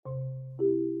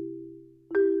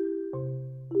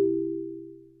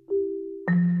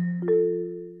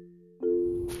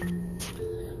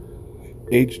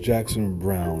H. Jackson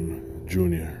Brown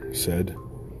Jr. said,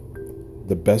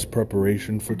 "The best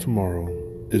preparation for tomorrow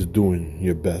is doing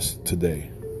your best today."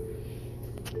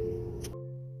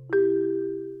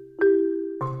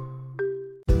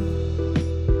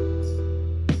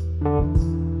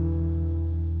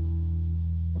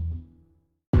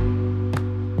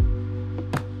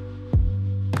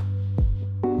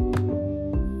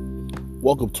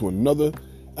 Welcome to another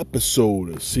episode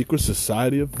of Secret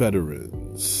Society of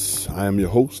Veterans. I am your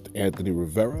host, Anthony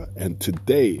Rivera, and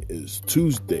today is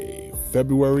Tuesday,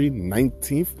 February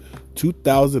 19th,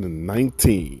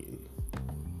 2019.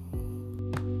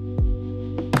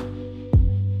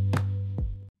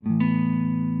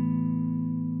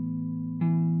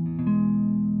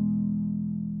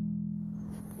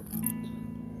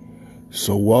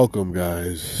 So welcome,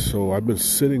 guys. So I've been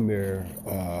sitting there,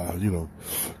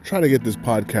 trying to get this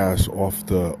podcast off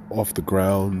the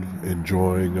ground,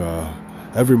 enjoying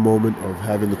every moment of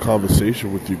having the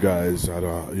conversation with you guys. I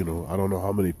don't know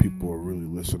how many people are really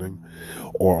listening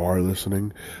or are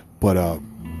listening, but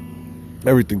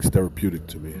everything's therapeutic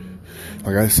to me.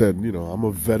 Like I said, I'm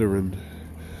a veteran.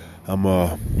 I'm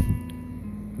a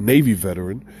Navy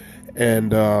veteran,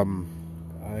 and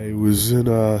I was in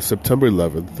September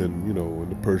 11th, and in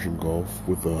the Persian Gulf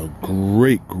with a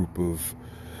great group of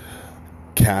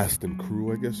cast and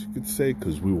crew, I guess you could say,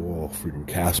 because we were all freaking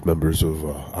cast members of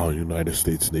our United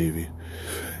States Navy,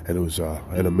 and it was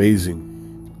an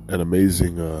amazing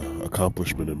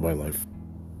accomplishment in my life.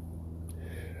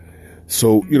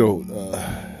 So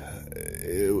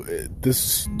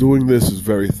doing this is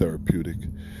very therapeutic.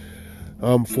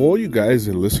 For all you guys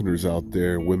and listeners out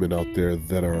there, women out there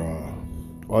that are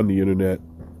on the internet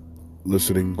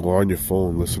listening, or on your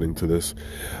phone listening to this,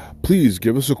 please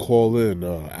give us a call in,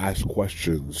 ask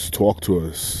questions, talk to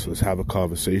us, let's have a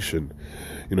conversation.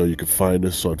 You can find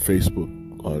us on Facebook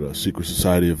on Secret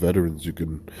Society of Veterans. You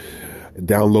can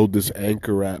download this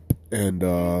Anchor app and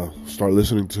start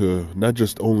listening to not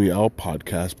just only our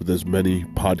podcast, but there's many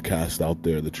podcasts out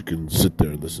there that you can sit there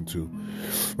and listen to.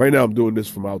 Right now I'm doing this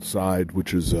from outside,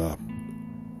 which is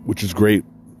great.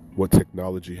 What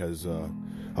technology has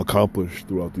accomplished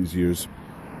throughout these years.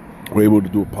 We're able to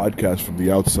do a podcast from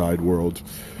the outside world,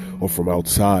 or from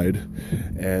outside,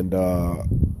 and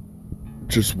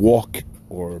just walk,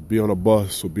 or be on a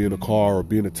bus, or be in a car, or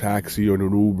be in a taxi, or in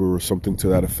an Uber, or something to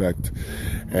that effect,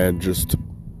 and just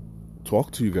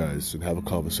talk to you guys and have a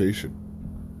conversation.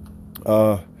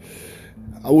 I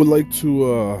would like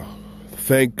to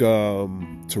thank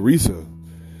Teresa.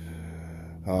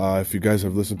 If you guys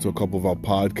have listened to a couple of our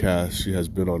podcasts, she has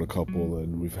been on a couple,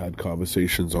 and we've had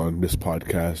conversations on this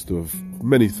podcast of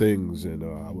many things, and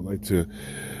I would like to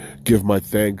give my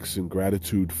thanks and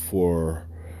gratitude for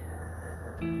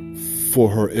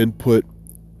her input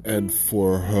and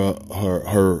for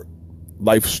her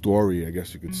life story, I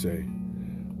guess you could say.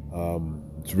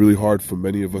 It's really hard for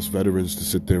many of us veterans to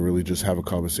sit there and really just have a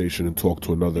conversation and talk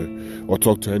to another, or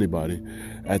talk to anybody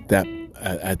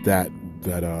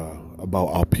about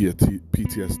our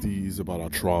PTSDs, about our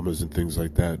traumas and things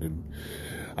like that. And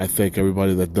I thank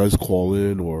everybody that does call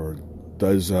in or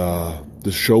does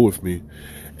the show with me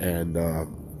and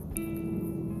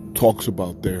talks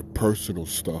about their personal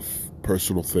stuff,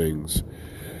 personal things.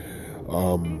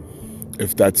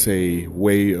 If that's a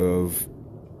way of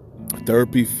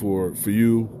therapy for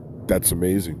you, that's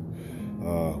amazing.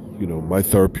 My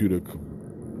therapeutic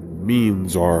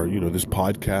means are, this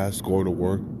podcast, going to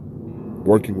work,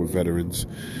 working with veterans,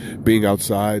 being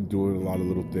outside, doing a lot of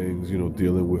little things,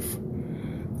 dealing with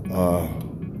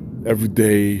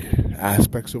everyday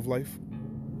aspects of life,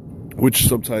 which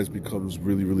sometimes becomes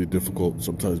really, really difficult,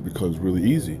 sometimes becomes really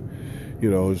easy.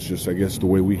 It's just, I guess, the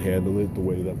way we handle it, the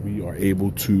way that we are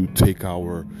able to take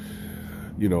our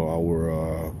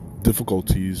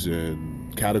difficulties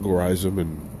and categorize them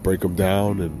and break them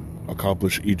down and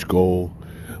accomplish each goal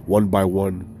one by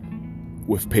one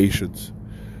with patience.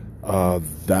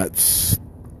 That's,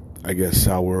 I guess,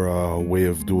 our way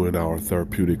of doing our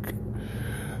therapeutic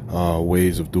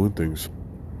ways of doing things.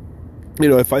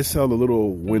 If I sound a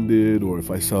little winded, or if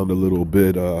I sound a little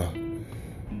bit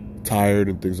tired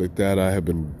and things like that, I have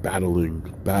been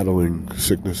battling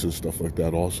sickness and stuff like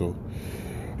that also.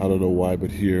 I don't know why,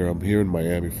 but I'm here in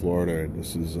Miami, Florida, and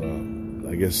this is,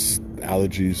 I guess,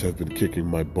 allergies have been kicking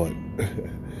my butt.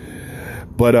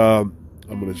 But I'm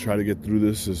going to try to get through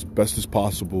this as best as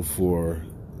possible for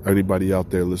anybody out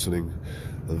there listening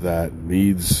that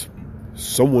needs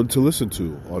someone to listen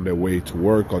to on their way to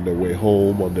work, on their way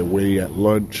home, on their way at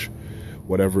lunch,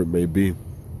 whatever it may be.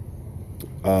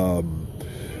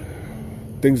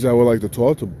 things I would like to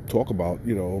talk about.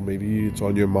 You know, maybe it's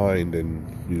on your mind and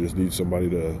you just need somebody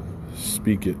to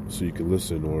speak it so you can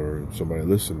listen, or somebody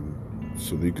listen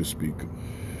so that you can speak.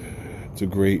 It's a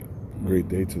great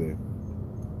day today.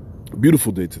 A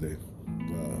beautiful day today.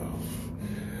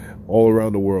 All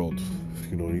around the world,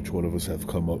 you know, each one of us have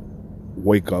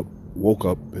woke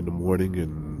up in the morning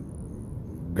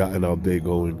and gotten our day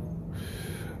going.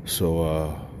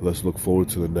 So let's look forward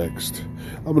to the next.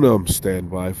 I'm going to stand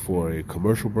by for a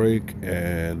commercial break,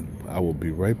 and I will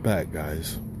be right back,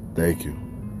 guys. Thank you.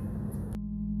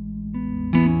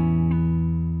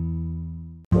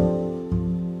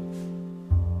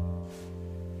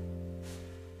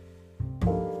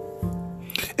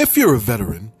 If you're a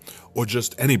veteran, or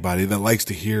just anybody that likes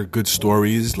to hear good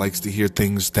stories, likes to hear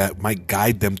things that might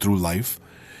guide them through life,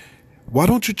 why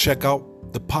don't you check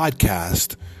out the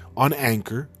podcast on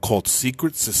Anchor called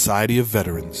Secret Society of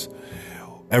Veterans?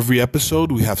 Every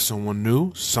episode, we have someone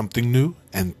new, something new,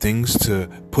 and things to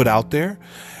put out there.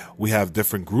 We have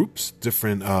different groups,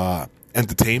 different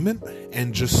entertainment,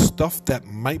 and just stuff that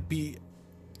might be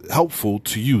helpful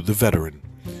to you, the veteran.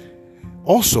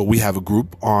 Also, we have a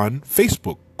group on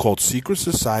Facebook called Secret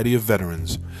Society of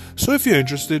Veterans. So if you're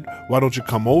interested, why don't you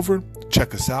come over,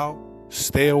 check us out,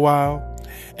 stay a while,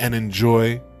 and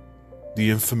enjoy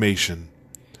the information.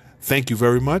 Thank you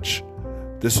very much.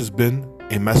 This has been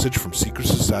a message from Secret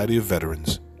Society of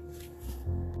Veterans.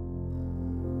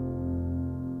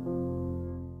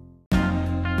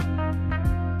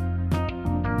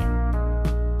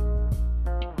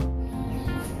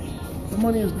 The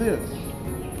money is there.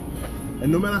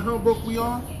 And no matter how broke we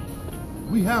are,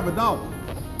 we have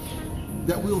 $1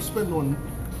 that we'll spend on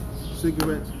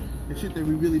cigarettes and shit that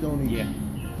we really don't need. Yeah.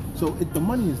 So the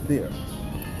money is there.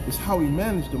 It's how we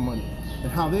manage the money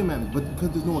and how they manage. But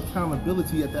because there's no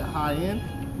accountability at that high end,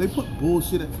 they put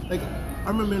bullshit. Like, I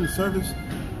remember in the service,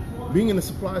 being in the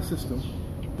supply system,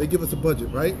 they give us a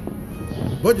budget, right?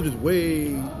 The budget is way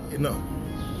enough.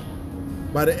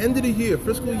 By the end of the year,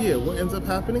 fiscal year, what ends up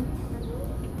happening?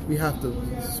 We have to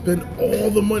spend all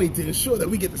the money to ensure that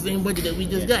we get the same budget that we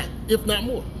just got, if not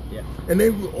more. Yeah. And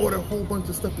then we order a whole bunch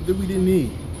of stuff that we didn't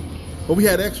need. But we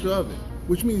had extra of it,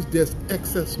 which means there's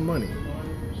excess money.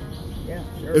 Yeah,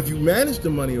 sure. If you manage the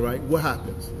money right, what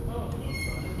happens?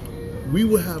 We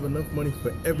will have enough money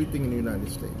for everything in the United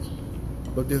States.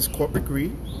 But there's corporate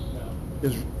greed.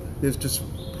 There's just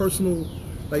personal,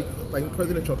 like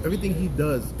President Trump, everything he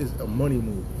does is a money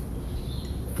move.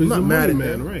 I'm not mad at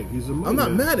him. Right? He's a money I'm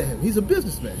not man. mad at him. He's a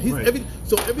businessman. He's Right.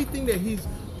 So everything that he's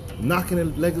knocking the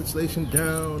legislation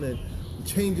down and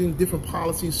changing different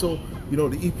policies, so the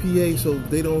EPA, so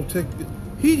they don't take.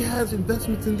 He has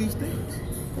investments in these things.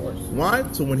 Of course. Why?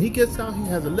 So when he gets out, he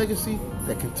has a legacy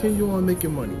that continue on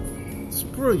making money. It's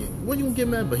brilliant. What are you gonna get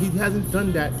mad? But he hasn't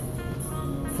done that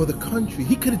for the country.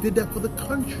 He could have did that for the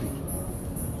country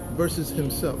versus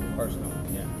himself. Personal.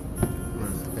 Yeah.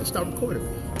 And start recording.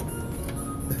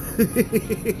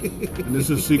 And this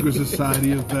is Secret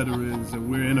Society of Veterans,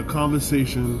 and we're in a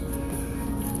conversation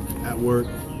at work,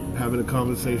 having a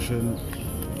conversation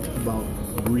about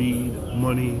greed,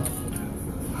 money,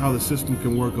 how the system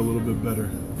can work a little bit better.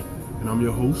 And I'm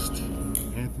your host,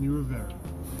 Anthony Rivera.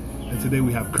 And today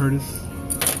we have Curtis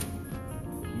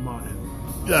Martin.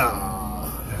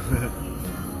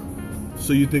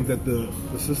 So you think that the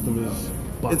system is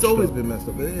botched It's always up? been messed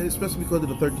up, especially because of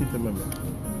the 13th Amendment.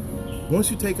 Once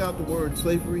you take out the word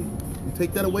slavery, you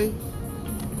take that away,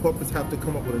 corporates have to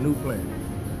come up with a new plan.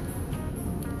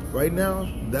 Right now,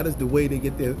 that is the way they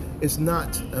get there. It's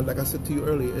not, and like I said to you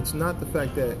earlier, it's not the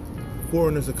fact that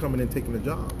foreigners are coming and taking a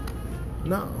job.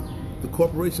 No, the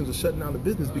corporations are shutting down the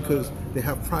business because they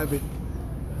have private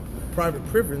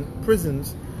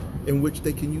prisons in which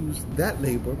they can use that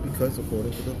labor because,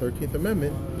 according to the 13th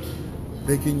Amendment,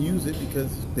 they can use it because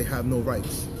they have no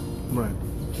rights. Right.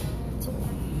 So,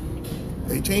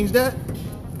 they change that,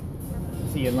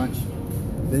 See you at lunch.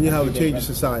 then you have a change of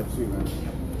society.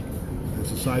 And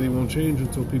society won't change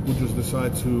until people just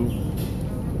decide to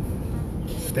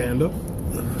stand up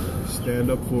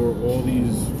for all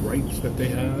these rights that they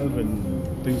have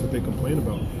and things that they complain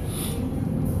about.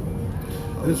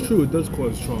 And it's true, it does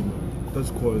cause trauma. It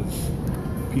does cause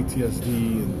PTSD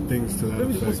and things to that Let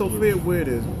me effect. what's so fair where it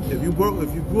is. If you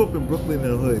grew up in Brooklyn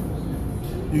in the hood,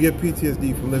 you get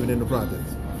PTSD from living in the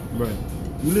projects. Right.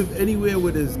 You live anywhere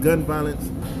where there's gun violence,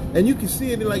 and you can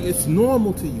see it like it's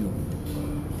normal to you.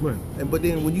 Right. But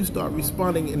then when you start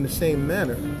responding in the same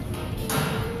manner,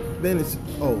 then it's,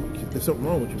 there's something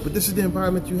wrong with you. But this is the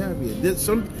environment you have here. And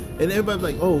everybody's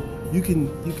like, you can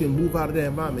move out of that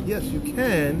environment. Yes, you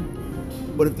can,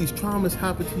 But if these traumas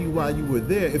happen to you while you were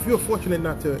there, if you're fortunate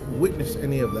not to witness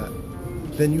any of that,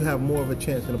 then you have more of a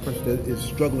chance than a person that is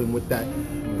struggling with that,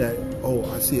 oh,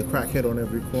 I see a crackhead on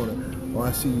every corner, or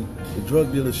I see the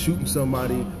drug dealer shooting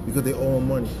somebody because they owe him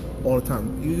money all the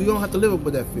time. You don't have to live up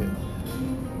with that fear.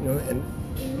 You know,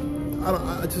 and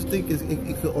I just think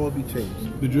it could all be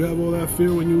changed. Did you have all that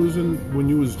fear when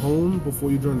you was home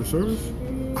before you joined the service?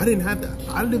 I didn't have that.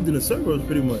 I lived in the suburbs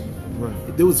pretty much.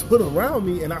 Right. There was hood around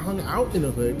me, and I hung out in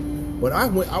the hood. But I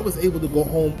was able to go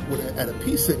home at a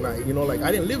peace at night. You know, like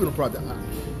I didn't live in a project.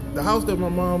 The house that my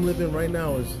mom lives in right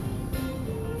now is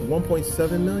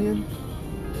 1.7 million.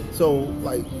 So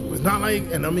like it's not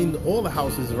like, and I mean all the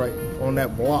houses right on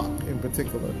that block in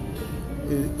particular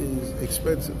is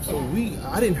expensive. So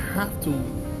I didn't have to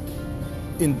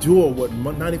endure what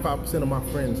 95% of my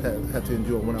friends had to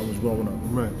endure when I was growing up.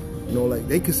 Right. You know, like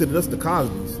they considered us the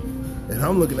Cosbys, and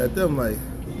I'm looking at them like,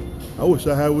 I wish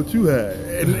I had what you had.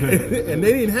 And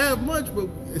they didn't have much, but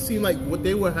it seemed like what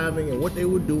they were having and what they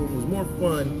were doing was more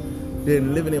fun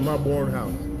than living in my boring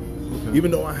house. Okay.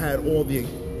 Even though I had all the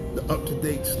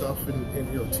up-to-date stuff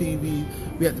and you know, TV,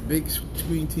 we had the big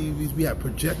screen TVs, we had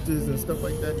projectors and stuff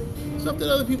like that. Stuff that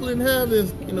other people didn't have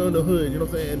is, you know, in the hood, you know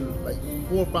what I'm saying? Like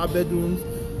 4 or 5 bedrooms,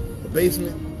 a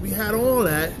basement. We had all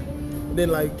that. And then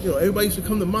like, you know, everybody used to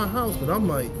come to my house, but I'm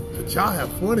like, but y'all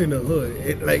have fun in the hood.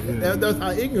 It, like that's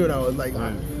how ignorant I was. Like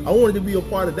I wanted to be a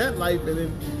part of that life, and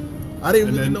then I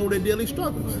didn't really know their daily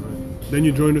struggles. Right. Then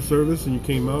you joined the service and you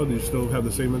came out and you still have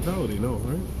the same mentality, no,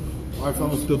 right? All right,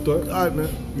 fellas, still thought. All right, man.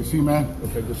 You see, man?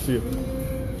 Okay, good to see you.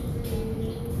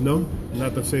 No,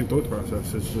 not the same thought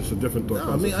process. It's just a different thought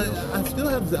process. I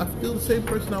mean, I feel the same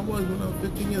person I was when I was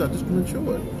 15 years. I just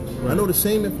matured. Right. I know the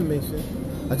same information.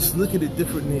 I just look at it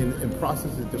differently and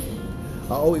process it differently.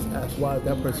 I always ask why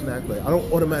that person acts like. I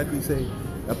don't automatically say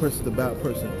that person's a bad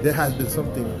person. There has been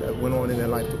something that went on in their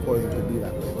life to cause them to be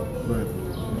that way.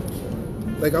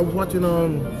 Right. Like I was watching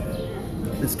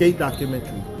the skate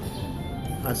documentary.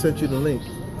 I sent you the link.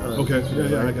 Okay.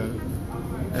 Yeah, I got it.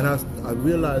 And I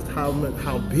realized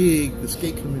how big the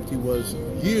skate community was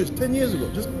 10 years ago,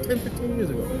 just 10, 15 years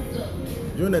ago.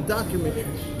 During that documentary,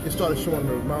 it started showing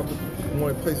the amount of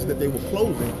more places that they were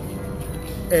closing,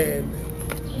 and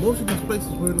most of these places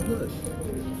were in the hood.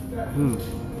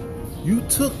 You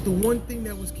took the one thing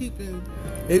that was keeping,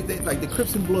 like the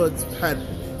Crips and Bloods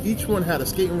each one had a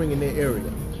skating ring in their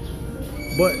area,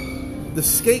 but the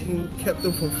skating kept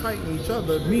them from fighting each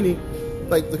other. Meaning,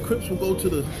 like the Crips would go to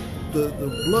the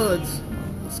Bloods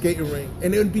skating ring,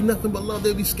 and there would be nothing but love.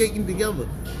 They'd be skating together.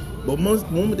 But the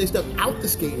moment they stepped out the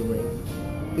skating ring,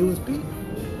 it was beef.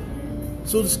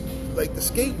 So, like the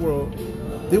skate world,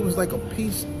 there was like a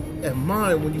peace at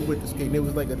mind when you went to skating. It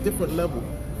was like a different level.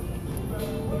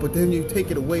 But then you take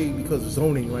it away because of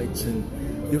zoning rights and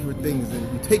different things,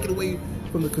 and you take it away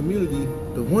from the community.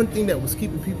 The one thing that was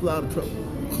keeping people out of trouble,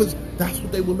 because that's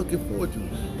what they were looking forward to.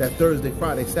 That Thursday,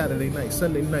 Friday, Saturday night,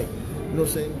 Sunday night. You know what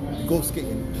I'm saying? Go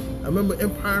skating. I remember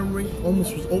Empire Rink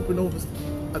almost was open over,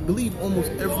 I believe,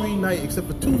 almost every night except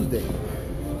for Tuesday.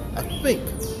 I think.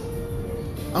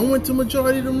 I went to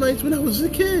majority of them nights when I was a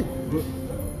kid.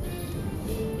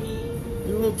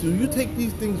 You know, you take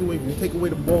these things away. You take away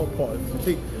the ballparks.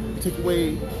 You take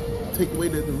away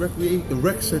the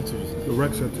rec centers. The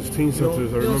rec centers, teen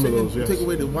centers. I remember those. Yes. Take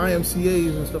away the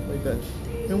YMCA's and stuff like that.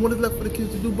 And what is left for the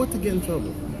kids to do but to get in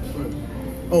trouble? Right.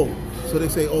 Oh, so they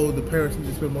say, the parents need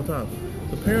to spend more time.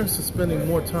 The parents are spending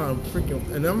more time freaking,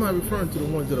 and I'm not referring to the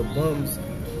ones that are bums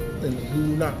and who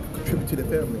do not contribute to their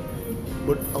family,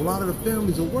 but a lot of the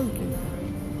families are working.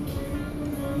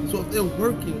 So if they're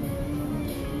working,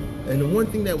 and the one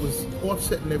thing that was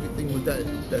offsetting everything was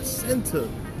that center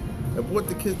that brought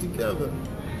the kids together,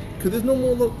 because there's no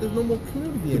more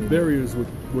community. The barriers were.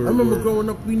 I remember growing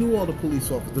up, we knew all the police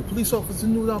officers. The police officers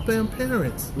knew our damn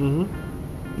parents. Mm-hmm.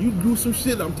 You do some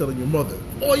shit, I'm telling your mother.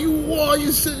 Or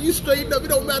you straightened up. It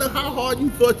don't matter how hard you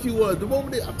thought you was. The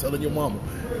moment I'm telling your mama.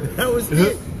 That was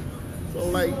it. So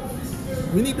like,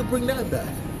 we need to bring that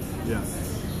back. Yeah.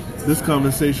 This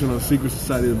conversation on Secret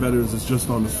Society of Veterans is just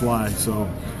on the fly. So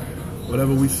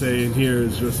whatever we say in here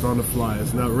is just on the fly.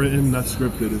 It's not written, not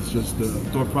scripted. It's just the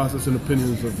thought process and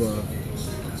opinions of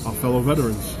our fellow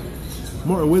veterans.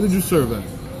 Martin, where did you serve at?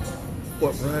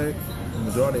 Fort Bragg, the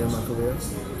majority of my career.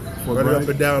 Fort Running Bragg? up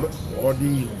and down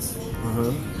Orleans.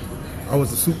 Uh-huh. I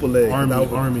was a super leg.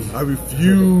 Army. I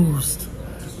refused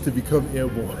to become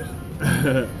airborne.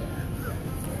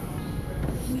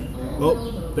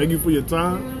 Well, thank you for your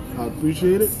time. I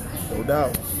appreciate it. No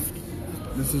doubt.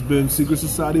 This has been Secret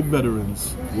Society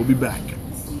Veterans. We'll be back.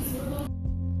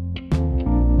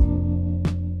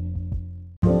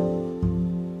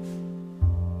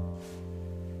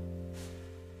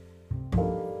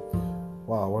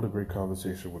 what a great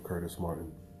conversation with Curtis Martin,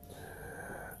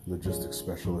 logistics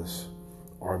specialist,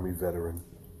 Army veteran,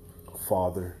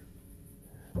 father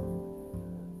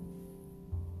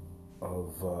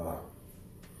of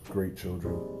great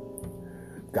children,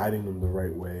 guiding them the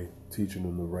right way, teaching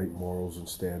them the right morals and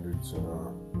standards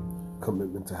and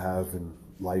commitment to have in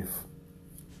life.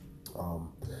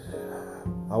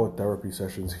 Our therapy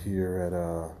sessions here at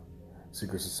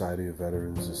Secret Society of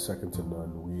Veterans is second to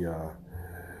none. We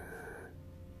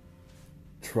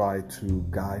try to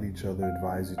guide each other,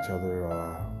 advise each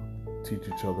other, teach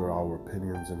each other our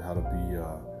opinions and how to be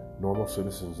normal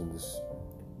citizens in this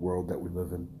world that we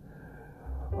live in.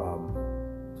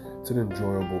 It's an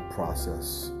enjoyable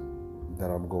process that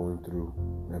I'm going through,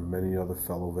 and many other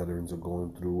fellow veterans are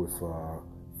going through with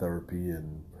therapy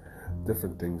and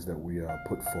different things that we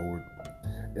put forward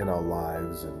in our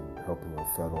lives and helping our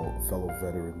fellow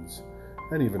veterans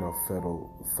and even our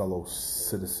fellow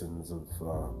citizens of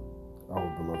our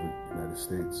beloved United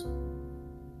States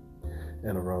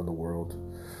and around the world.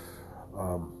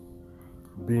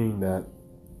 Being that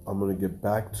I'm going to get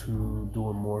back to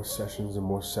doing more sessions and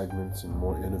more segments and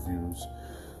more interviews,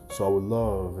 so I would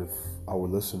love if our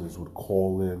listeners would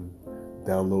call in,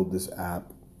 download this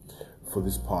app for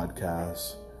this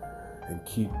podcast, and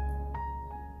keep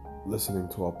listening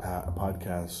to our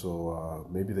podcast so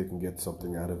maybe they can get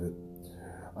something out of it.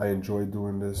 I enjoy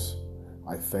doing this.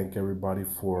 I thank everybody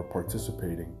for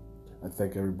participating. I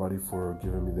thank everybody for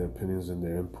giving me their opinions and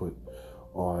their input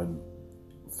on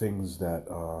things that,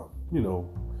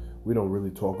 we don't really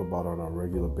talk about on a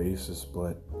regular basis,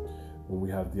 but when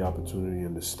we have the opportunity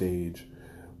and the stage,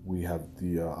 we have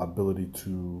the ability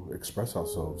to express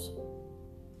ourselves.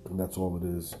 And that's all it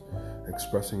is,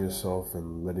 expressing yourself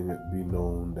and letting it be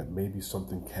known that maybe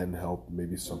something can help,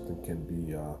 maybe something can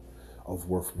be of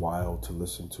worthwhile to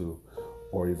listen to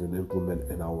or even implement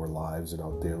in our lives, in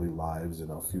our daily lives, in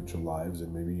our future lives,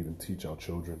 and maybe even teach our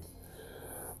children.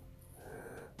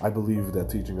 I believe that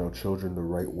teaching our children the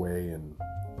right way and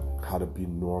how to be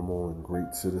normal and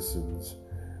great citizens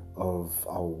of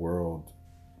our world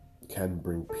can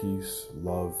bring peace,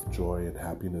 love, joy, and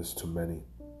happiness to many.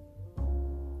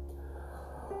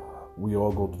 We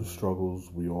all go through struggles,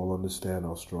 we all understand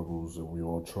our struggles, and we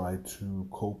all try to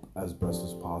cope as best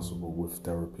as possible with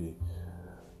therapy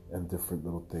and different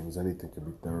little things. Anything can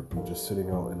be therapy. Just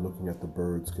sitting out and looking at the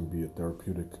birds can be a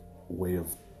therapeutic way of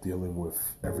dealing with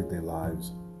everyday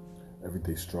lives,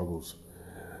 everyday struggles.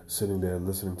 Sitting there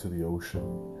listening to the ocean,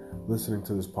 listening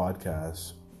to this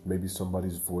podcast, maybe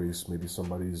somebody's voice, maybe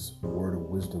somebody's word of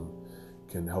wisdom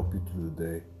can help you through the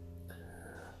day.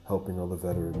 Helping other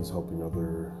veterans, helping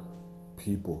other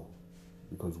people,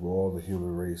 because we're all the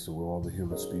human race and we're all the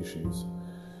human species,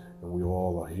 and we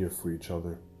all are here for each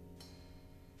other.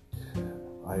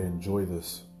 I enjoy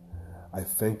this. I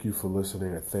thank you for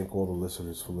listening. I thank all the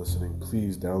listeners for listening.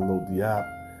 Please download the app,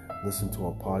 listen to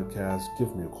our podcast,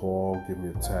 give me a call, give me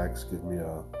a text,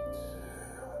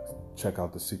 check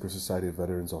out the Secret Society of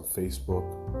Veterans on Facebook.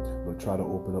 I'm going to try to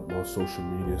open up more social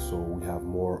media so we have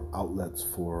more outlets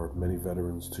for many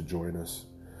veterans to join us.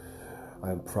 I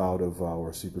am proud of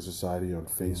our Secret Society on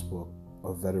Facebook,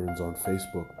 of veterans on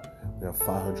Facebook. We have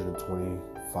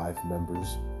 525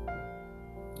 members,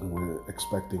 and we're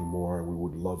expecting more, and we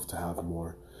would love to have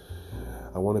more.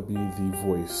 I want to be the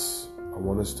voice. I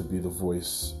want us to be the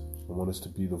voice. I want us to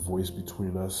be the voice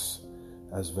between us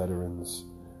as veterans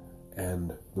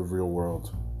and the real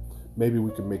world. Maybe we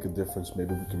can make a difference.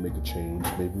 Maybe we can make a change.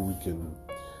 Maybe we can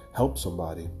help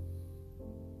somebody.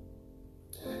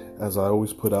 As I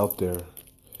always put out there,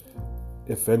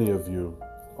 if any of you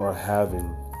are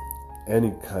having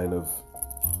any kind of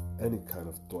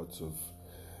thoughts of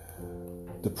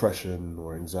depression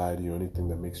or anxiety or anything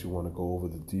that makes you want to go over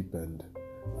the deep end,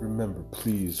 remember,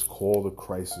 please call the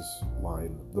crisis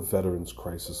line, the Veterans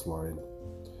Crisis Line.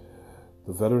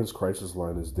 The Veterans Crisis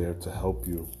Line is there to help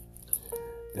you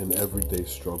in everyday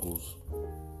struggles.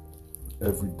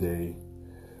 Every day,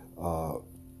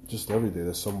 just every day,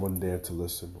 there's someone there to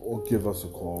listen, or give us a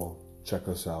call, check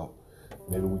us out.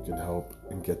 Maybe we can help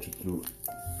and get you through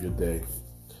your day.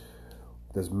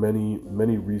 There's many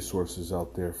resources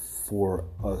out there for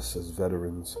us as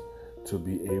veterans to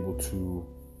be able to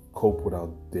cope with our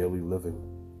daily living.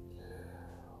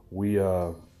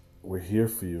 We're here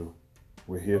for you.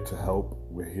 We're here to help.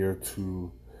 We're here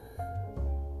to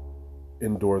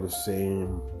endure the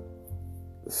same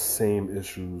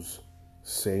issues,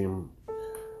 same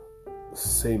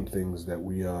things that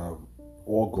we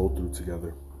all go through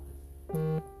together.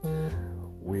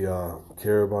 We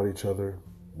care about each other.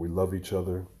 We love each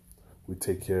other. We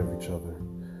take care of each other.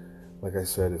 Like I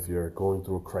said, if you're going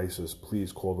through a crisis,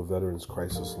 please call the Veterans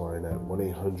Crisis Line at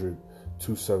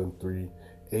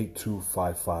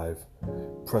 1-800-273-8255.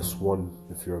 Press 1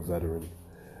 if you're a veteran.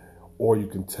 Or you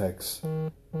can text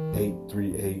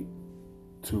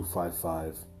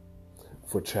 838-255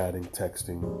 for chatting,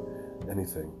 texting,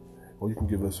 anything. Or you can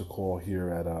give us a call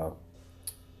here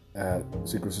at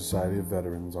Secret Society of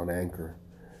Veterans on Anchor.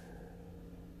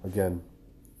 Again,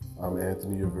 I'm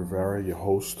Anthony Rivera, your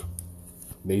host,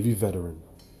 Navy veteran.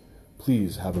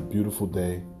 Please have a beautiful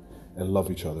day and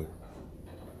love each other.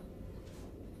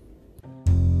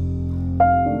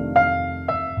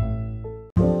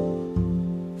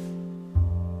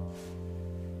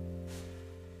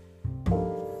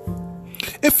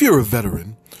 If you're a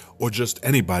veteran, or just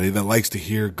anybody that likes to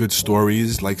hear good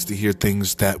stories, likes to hear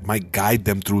things that might guide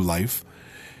them through life,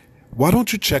 why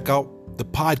don't you check out the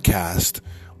podcast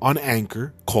on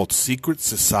Anchor called Secret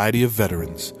Society of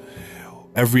Veterans?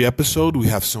 Every episode, we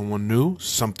have someone new,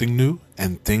 something new,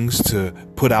 and things to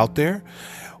put out there.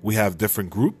 We have different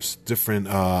groups, different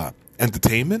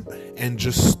entertainment, and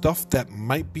just stuff that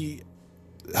might be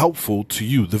helpful to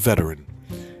you, the veteran.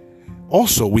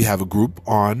 Also, we have a group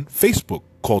on Facebook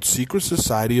called Secret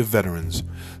Society of Veterans.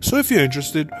 So if you're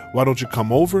interested, why don't you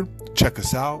come over, check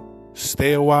us out,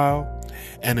 stay a while,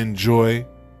 and enjoy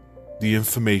the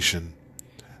information.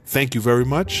 Thank you very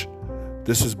much.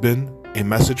 This has been a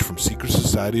message from Secret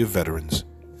Society of Veterans.